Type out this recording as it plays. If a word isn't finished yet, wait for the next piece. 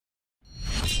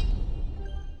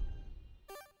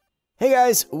Hey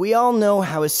guys, we all know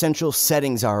how essential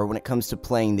settings are when it comes to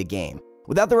playing the game.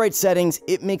 Without the right settings,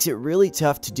 it makes it really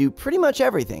tough to do pretty much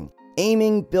everything.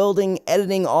 Aiming, building,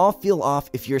 editing all feel off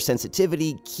if your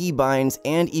sensitivity, keybinds,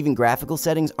 and even graphical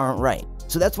settings aren't right.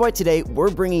 So that's why today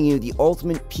we're bringing you the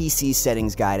ultimate PC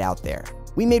settings guide out there.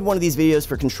 We made one of these videos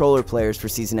for controller players for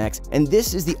Season X, and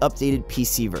this is the updated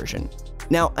PC version.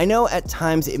 Now, I know at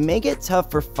times it may get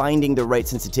tough for finding the right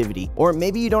sensitivity, or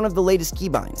maybe you don't have the latest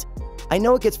keybinds. I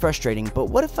know it gets frustrating, but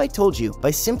what if I told you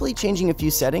by simply changing a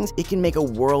few settings, it can make a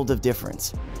world of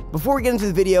difference? Before we get into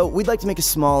the video, we'd like to make a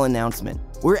small announcement.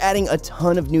 We're adding a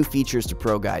ton of new features to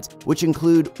ProGuides, which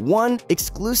include 1.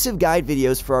 Exclusive guide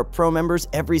videos for our Pro members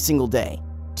every single day.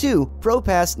 2.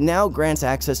 ProPass now grants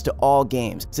access to all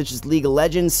games, such as League of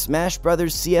Legends, Smash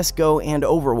Brothers, CSGO, and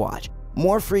Overwatch.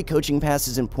 More free coaching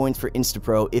passes and points for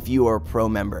InstaPro if you are a Pro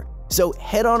member. So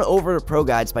head on over to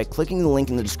ProGuides by clicking the link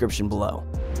in the description below.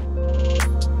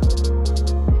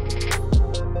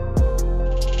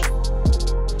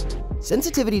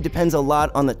 Sensitivity depends a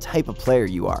lot on the type of player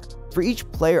you are. For each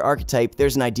player archetype,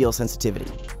 there's an ideal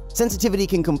sensitivity. Sensitivity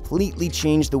can completely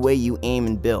change the way you aim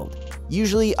and build.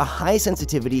 Usually, a high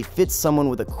sensitivity fits someone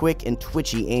with a quick and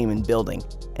twitchy aim and building,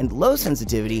 and low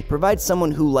sensitivity provides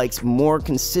someone who likes more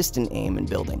consistent aim and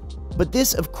building. But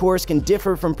this, of course, can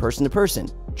differ from person to person.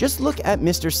 Just look at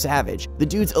Mr. Savage. The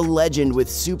dude's a legend with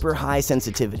super high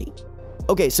sensitivity.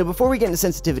 Okay, so before we get into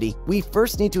sensitivity, we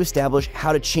first need to establish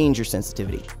how to change your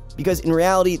sensitivity. Because in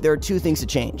reality, there are two things to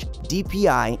change: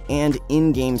 DPI and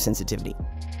in-game sensitivity.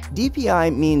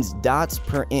 DPI means dots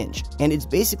per inch, and it's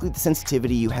basically the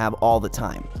sensitivity you have all the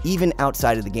time, even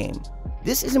outside of the game.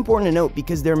 This is important to note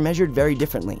because they're measured very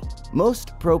differently.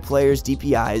 Most pro players'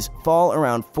 DPIs fall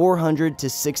around 400 to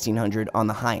 1600 on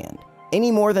the high end.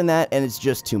 Any more than that and it's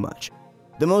just too much.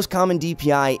 The most common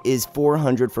DPI is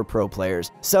 400 for pro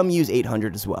players, some use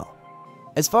 800 as well.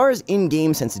 As far as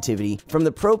in-game sensitivity, from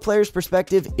the pro player's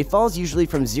perspective, it falls usually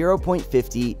from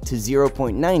 0.50 to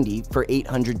 0.90 for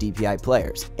 800 DPI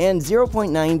players, and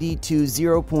 0.90 to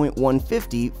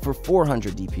 0.150 for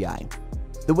 400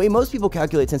 DPI. The way most people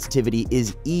calculate sensitivity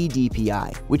is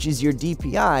eDPI, which is your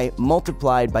DPI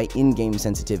multiplied by in-game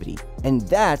sensitivity, and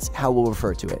that's how we'll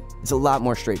refer to it. It's a lot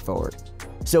more straightforward.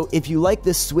 So if you like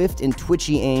the swift and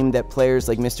twitchy aim that players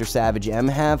like Mr. Savage M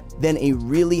have, then a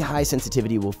really high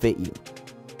sensitivity will fit you.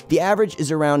 The average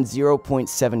is around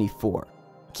 0.74.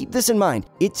 Keep this in mind,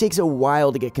 it takes a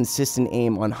while to get consistent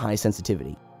aim on high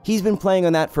sensitivity. He's been playing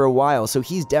on that for a while, so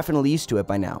he's definitely used to it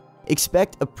by now.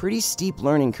 Expect a pretty steep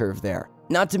learning curve there,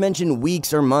 not to mention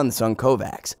weeks or months on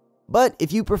Kovacs. But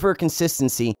if you prefer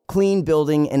consistency, clean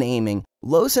building, and aiming,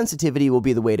 low sensitivity will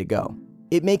be the way to go.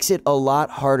 It makes it a lot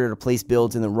harder to place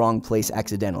builds in the wrong place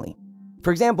accidentally.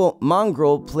 For example,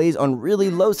 Mongrel plays on really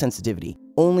low sensitivity,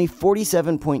 only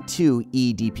 47.2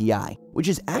 eDPI, which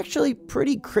is actually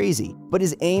pretty crazy, but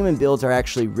his aim and builds are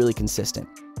actually really consistent.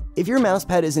 If your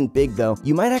mousepad isn't big though,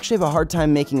 you might actually have a hard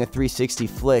time making a 360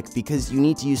 flick because you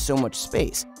need to use so much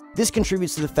space. This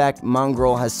contributes to the fact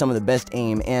Mongrel has some of the best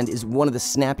aim and is one of the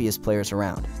snappiest players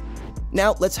around.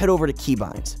 Now let's head over to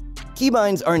keybinds.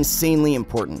 Keybinds are insanely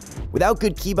important. Without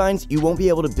good keybinds, you won't be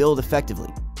able to build effectively.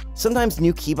 Sometimes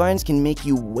new keybinds can make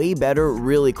you way better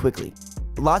really quickly.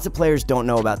 Lots of players don't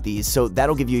know about these, so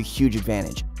that'll give you a huge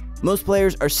advantage. Most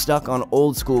players are stuck on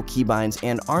old school keybinds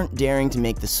and aren't daring to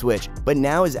make the switch, but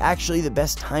now is actually the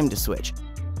best time to switch.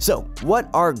 So, what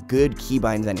are good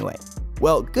keybinds anyway?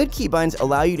 Well, good keybinds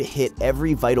allow you to hit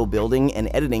every vital building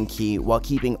and editing key while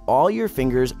keeping all your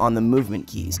fingers on the movement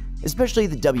keys, especially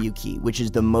the W key, which is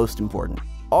the most important.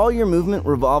 All your movement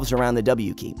revolves around the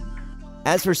W key.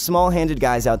 As for small-handed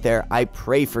guys out there, I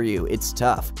pray for you, it's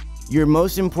tough. Your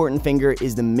most important finger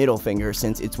is the middle finger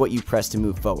since it's what you press to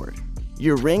move forward.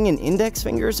 Your ring and index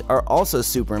fingers are also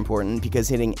super important because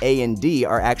hitting A and D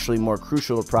are actually more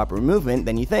crucial to proper movement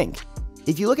than you think.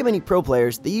 If you look at many pro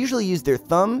players, they usually use their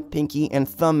thumb, pinky, and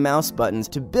thumb mouse buttons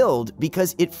to build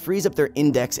because it frees up their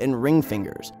index and ring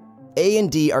fingers. A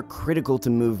and D are critical to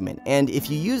movement, and if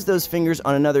you use those fingers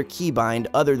on another keybind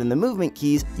other than the movement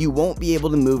keys, you won't be able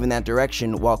to move in that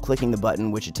direction while clicking the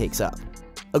button which it takes up.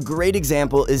 A great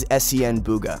example is SCN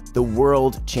Booga, the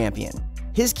world champion.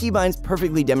 His keybinds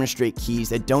perfectly demonstrate keys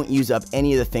that don't use up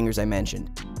any of the fingers I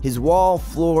mentioned. His wall,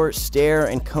 floor, stair,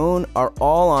 and cone are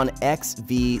all on X,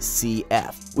 V, C,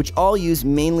 F, which all use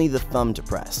mainly the thumb to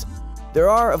press. There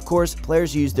are, of course,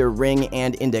 players who use their ring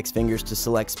and index fingers to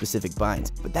select specific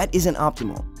binds, but that isn't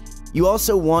optimal. You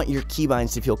also want your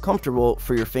keybinds to feel comfortable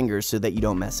for your fingers so that you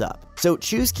don't mess up. So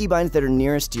choose keybinds that are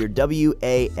nearest to your W,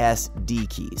 A, S, D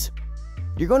keys.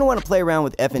 You're going to want to play around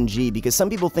with F and G because some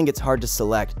people think it's hard to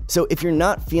select, so if you're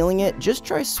not feeling it, just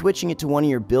try switching it to one of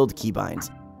your build keybinds.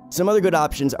 Some other good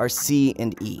options are C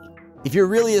and E. If you're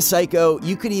really a psycho,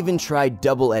 you could even try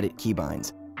double edit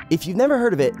keybinds. If you've never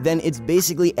heard of it, then it's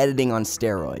basically editing on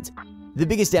steroids. The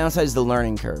biggest downside is the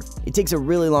learning curve. It takes a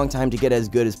really long time to get as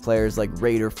good as players like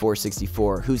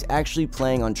Raider464, who's actually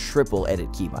playing on triple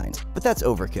edit keybinds, but that's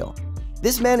overkill.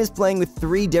 This man is playing with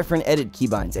 3 different edit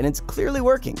keybinds, and it's clearly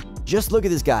working. Just look at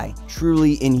this guy,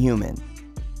 truly inhuman.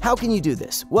 How can you do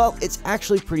this? Well, it's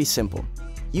actually pretty simple.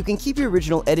 You can keep your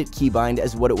original edit keybind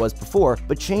as what it was before,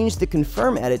 but change the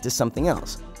confirm edit to something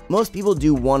else. Most people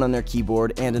do one on their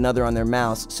keyboard and another on their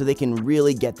mouse so they can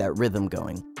really get that rhythm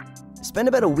going. Spend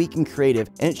about a week in creative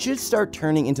and it should start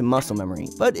turning into muscle memory,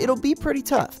 but it'll be pretty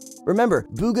tough. Remember,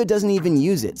 Booga doesn't even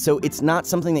use it, so it's not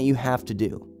something that you have to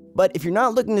do. But if you're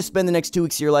not looking to spend the next 2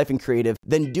 weeks of your life in creative,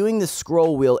 then doing the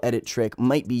scroll wheel edit trick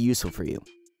might be useful for you.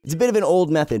 It's a bit of an old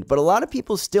method, but a lot of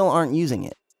people still aren't using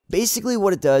it. Basically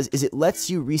what it does is it lets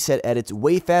you reset edits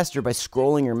way faster by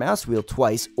scrolling your mouse wheel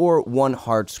twice or one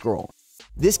hard scroll.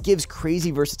 This gives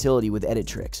crazy versatility with edit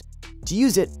tricks. To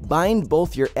use it, bind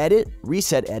both your edit,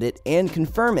 reset edit, and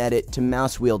confirm edit to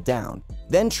mouse wheel down.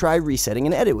 Then try resetting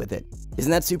an edit with it.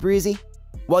 Isn't that super easy?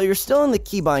 While you're still in the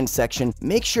keybind section,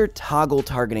 make sure toggle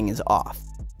targeting is off.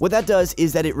 What that does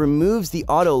is that it removes the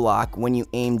auto lock when you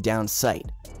aim down sight.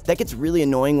 That gets really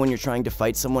annoying when you're trying to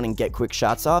fight someone and get quick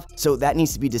shots off, so that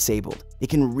needs to be disabled. It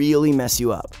can really mess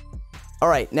you up.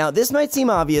 Alright, now this might seem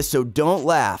obvious, so don't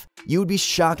laugh. You would be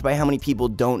shocked by how many people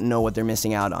don't know what they're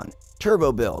missing out on.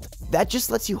 Turbo build. That just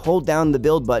lets you hold down the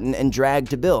build button and drag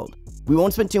to build. We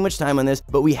won't spend too much time on this,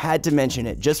 but we had to mention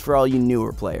it just for all you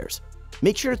newer players.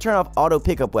 Make sure to turn off auto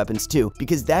pickup weapons too,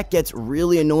 because that gets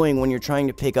really annoying when you're trying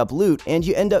to pick up loot and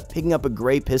you end up picking up a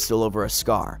gray pistol over a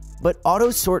scar. But auto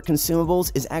sort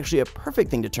consumables is actually a perfect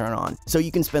thing to turn on, so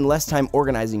you can spend less time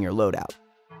organizing your loadout.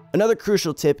 Another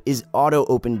crucial tip is auto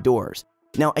open doors.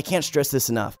 Now, I can't stress this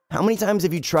enough. How many times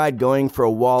have you tried going for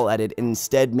a wall edit and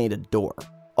instead made a door?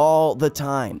 All the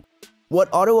time. What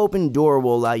auto open door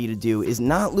will allow you to do is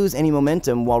not lose any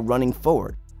momentum while running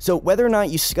forward. So whether or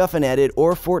not you scuff an edit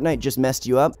or Fortnite just messed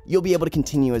you up, you'll be able to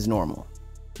continue as normal.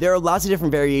 There are lots of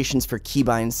different variations for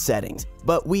keybind settings,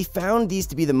 but we found these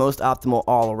to be the most optimal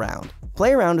all around.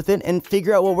 Play around with it and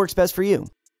figure out what works best for you.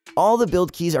 All the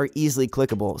build keys are easily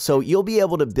clickable, so you'll be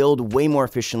able to build way more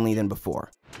efficiently than before.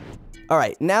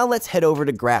 Alright, now let's head over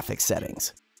to graphics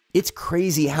settings. It's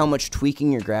crazy how much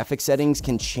tweaking your graphics settings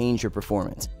can change your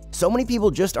performance. So many people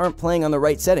just aren't playing on the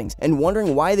right settings and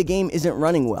wondering why the game isn't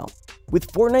running well. With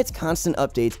Fortnite's constant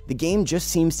updates, the game just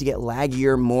seems to get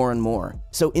laggier more and more.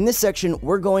 So in this section,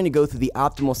 we're going to go through the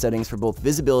optimal settings for both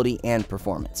visibility and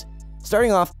performance.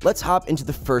 Starting off, let's hop into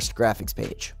the first graphics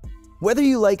page. Whether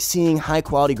you like seeing high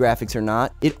quality graphics or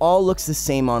not, it all looks the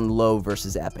same on low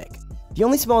versus epic. The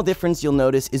only small difference you'll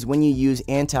notice is when you use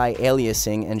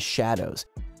anti-aliasing and shadows.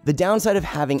 The downside of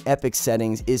having epic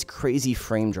settings is crazy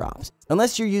frame drops.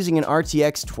 Unless you're using an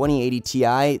RTX 2080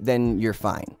 Ti, then you're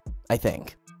fine, I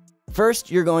think.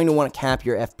 First, you're going to want to cap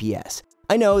your FPS.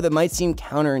 I know that might seem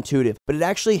counterintuitive, but it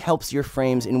actually helps your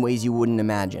frames in ways you wouldn't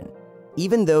imagine.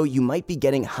 Even though you might be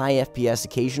getting high FPS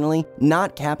occasionally,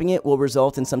 not capping it will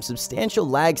result in some substantial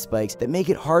lag spikes that make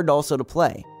it hard also to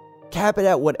play. Cap it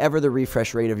at whatever the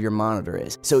refresh rate of your monitor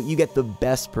is, so you get the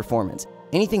best performance.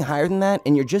 Anything higher than that,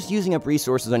 and you're just using up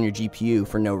resources on your GPU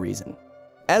for no reason.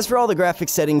 As for all the graphics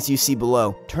settings you see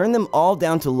below, turn them all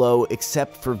down to low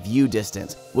except for view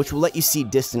distance, which will let you see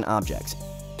distant objects.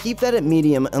 Keep that at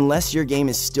medium unless your game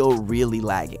is still really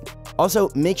lagging. Also,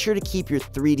 make sure to keep your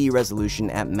 3D resolution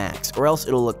at max, or else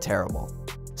it'll look terrible.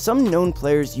 Some known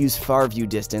players use far view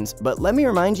distance, but let me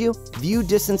remind you, view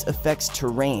distance affects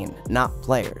terrain, not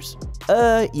players.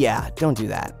 Yeah, don't do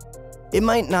that. It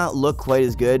might not look quite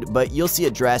as good, but you'll see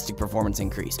a drastic performance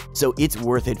increase, so it's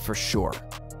worth it for sure.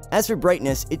 As for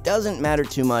brightness, it doesn't matter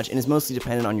too much and is mostly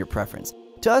dependent on your preference.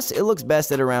 To us, it looks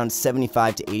best at around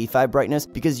 75 to 85 brightness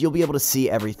because you'll be able to see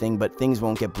everything, but things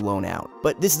won't get blown out.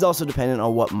 But this is also dependent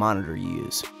on what monitor you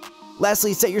use.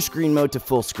 Lastly, set your screen mode to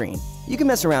full screen. You can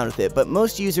mess around with it, but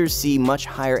most users see much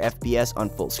higher FPS on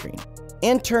full screen.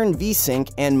 And turn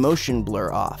VSync and motion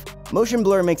blur off. Motion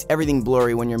blur makes everything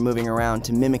blurry when you're moving around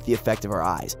to mimic the effect of our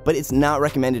eyes, but it's not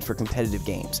recommended for competitive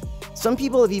games. Some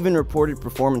people have even reported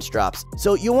performance drops,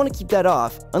 so you'll want to keep that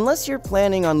off unless you're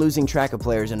planning on losing track of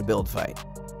players in a build fight.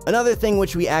 Another thing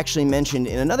which we actually mentioned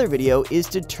in another video is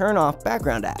to turn off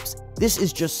background apps. This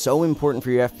is just so important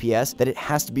for your FPS that it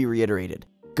has to be reiterated.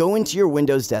 Go into your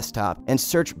Windows desktop and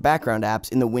search background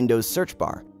apps in the Windows search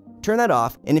bar. Turn that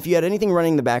off, and if you had anything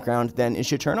running in the background, then it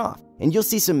should turn off. and you'll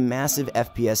see some massive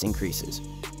FPS increases.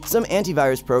 Some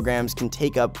antivirus programs can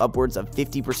take up upwards of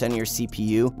 50% of your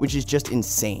CPU, which is just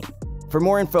insane. For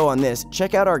more info on this,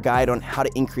 check out our guide on how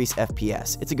to increase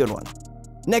FPS. It's a good one.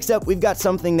 Next up, we've got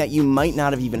something that you might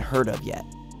not have even heard of yet.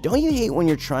 Don't you hate when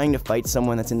you're trying to fight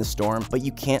someone that's in the storm, but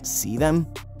you can't see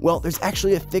them? Well, there's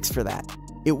actually a fix for that.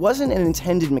 It wasn't an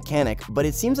intended mechanic, but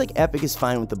it seems like Epic is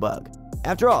fine with the bug.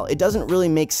 After all, it doesn't really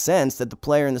make sense that the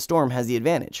player in the storm has the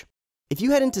advantage. If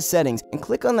you head into settings and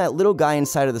click on that little guy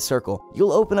inside of the circle,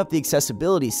 you'll open up the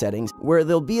accessibility settings where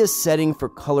there'll be a setting for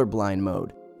colorblind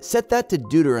mode. Set that to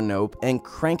deuteranope and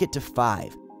crank it to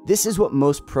 5. This is what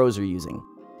most pros are using.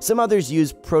 Some others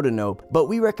use protanope, but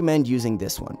we recommend using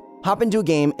this one. Hop into a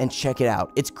game and check it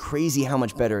out. It's crazy how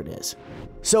much better it is.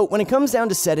 So when it comes down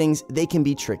to settings, they can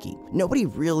be tricky. Nobody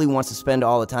really wants to spend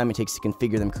all the time it takes to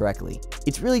configure them correctly.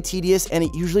 It's really tedious and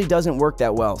it usually doesn't work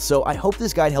that well, so I hope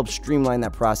this guide helps streamline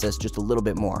that process just a little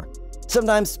bit more.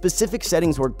 Sometimes specific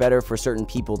settings work better for certain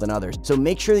people than others, so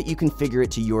make sure that you configure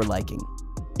it to your liking.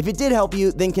 If it did help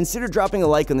you, then consider dropping a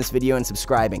like on this video and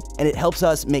subscribing, and it helps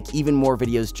us make even more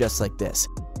videos just like this.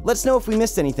 Let us know if we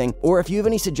missed anything, or if you have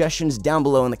any suggestions down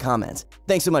below in the comments.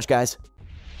 Thanks so much, guys.